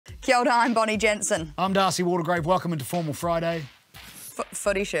Kia ora, I'm Bonnie Jensen. I'm D'Arcy Waldegrave. Welcome into Formal Friday.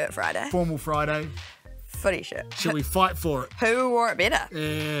 Footy shirt Friday. Formal Friday. Footy shirt. Shall we fight for it? Who wore it better?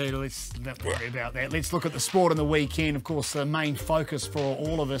 Yeah, let's not worry about that. Let's look at the sport on the weekend. Of course, the main focus for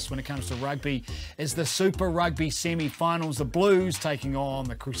all of us when it comes to rugby is the Super Rugby semi-finals. The Blues taking on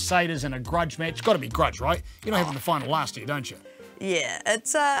the Crusaders in a grudge match. Got to be grudge, right? You don't have the final last year, don't you? Yeah,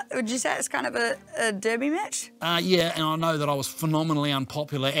 it's, would you say it's kind of a derby match? Yeah, and I know that I was phenomenally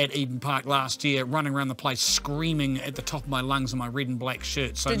unpopular at Eden Park last year, running around the place screaming at the top of my lungs in my red and black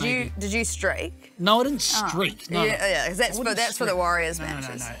shirt. So did you streak? No, I didn't streak. Oh. No, yeah, because that's for the Warriors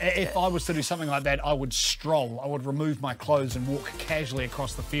matches. No. If I was to do something like that, I would stroll. I would remove my clothes and walk casually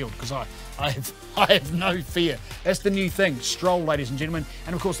across the field because I have no fear. That's the new thing, stroll, ladies and gentlemen.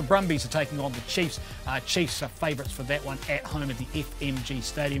 And of course, the Brumbies are taking on the Chiefs. Chiefs are favourites for that one at home at the FMG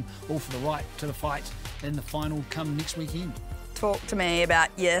Stadium, all for the right to the fight in the final come next weekend. Talk to me about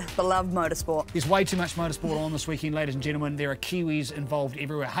your beloved motorsport. There's way too much motorsport on this weekend, ladies and gentlemen. There are Kiwis involved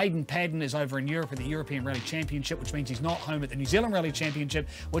everywhere. Hayden Paddon is over in Europe at the European Rally Championship, which means he's not home at the New Zealand Rally Championship,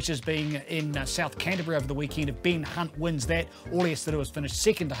 which is being in South Canterbury over the weekend. If Ben Hunt wins that, all he has to do is finish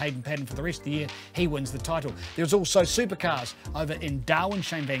second to Hayden Paddon for the rest of the year. He wins the title. There's also supercars over in Darwin.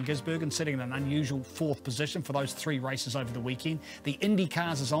 Shane Van Gisbergen sitting in an unusual 4th position for those 3 races over the weekend. The Indy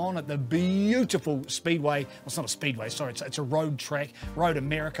Cars is on at the beautiful speedway. Well, it's not a speedway, sorry, it's a road track, Road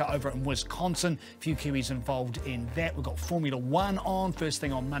America over in Wisconsin. A few Kiwis involved in that. We've got Formula 1 on first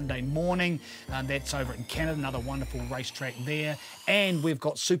thing on Monday morning. That's over in Canada, another wonderful racetrack there. And we've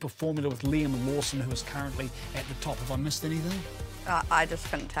got Super Formula with Liam Lawson, who is currently at the top. Have I missed anything? I just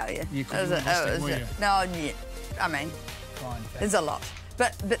couldn't tell you. You couldn't miss it, No, yeah, I mean, fine, there's a lot.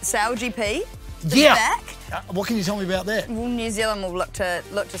 But Sail GP is yeah. back. What can you tell me about that? Well, New Zealand will look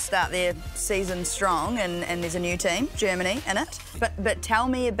to start their season strong, and there's a new team, Germany, in it. But tell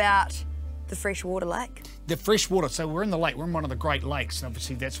me about the freshwater lake. The freshwater, so we're in the lake, we're in one of the Great Lakes, and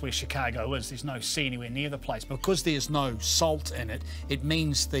obviously that's where Chicago is. There's no sea anywhere near the place. Because there's no salt in it, it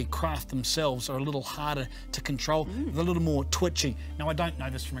means the craft themselves are a little harder to control, they're a little more twitchy. Now, I don't know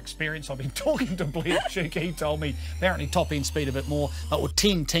this from experience. I've been talking to Blair Shuke. He told me apparently top end speed a bit more, but with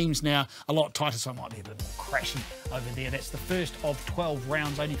 10 teams now, a lot tighter, so it might be a bit more crashy over there. That's the first of 12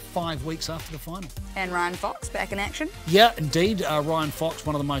 rounds, only 5 weeks after the final. And Ryan Fox back in action? Yeah, indeed. Ryan Fox,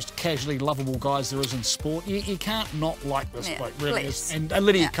 one of the most casually lovable guys there is in sport. You can't not like this bloke, really. And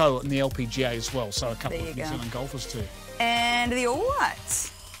Lydia Ko in the LPGA as well, so a couple of New Zealand golfers too. And the All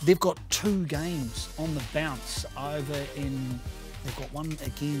Whites? They've got 2 games on the bounce over in, they've got one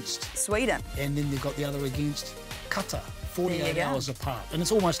against Sweden. And then they've got the other against Qatar, 48 hours apart. And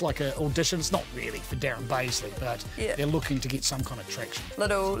it's almost like an audition. It's not really for Darren Baisley, but they're looking to get some kind of traction.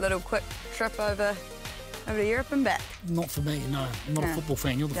 Little quick trip over to Europe and back. Not for me, no. I'm not a football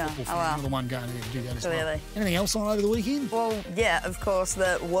fan. You're the football fan. You're the one going there to do that as well. Anything else on over the weekend? Well, yeah, of course,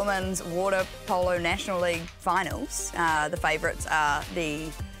 the Women's Water Polo National League finals. The favourites are the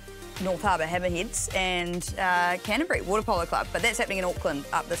North Harbour Hammerheads and Canterbury Water Polo Club. But that's happening in Auckland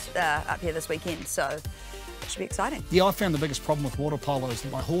up here this weekend, so it should be exciting. Yeah, I found the biggest problem with water polo is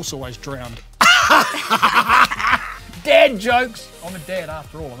that my horse always drowned. Dad jokes. I'm a dad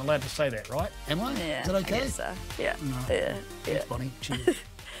after all. I'm allowed to say that, right? Am I? Yeah. Is that okay? I guess so. Yeah. No. Yeah. Thanks, Bonnie. Cheers.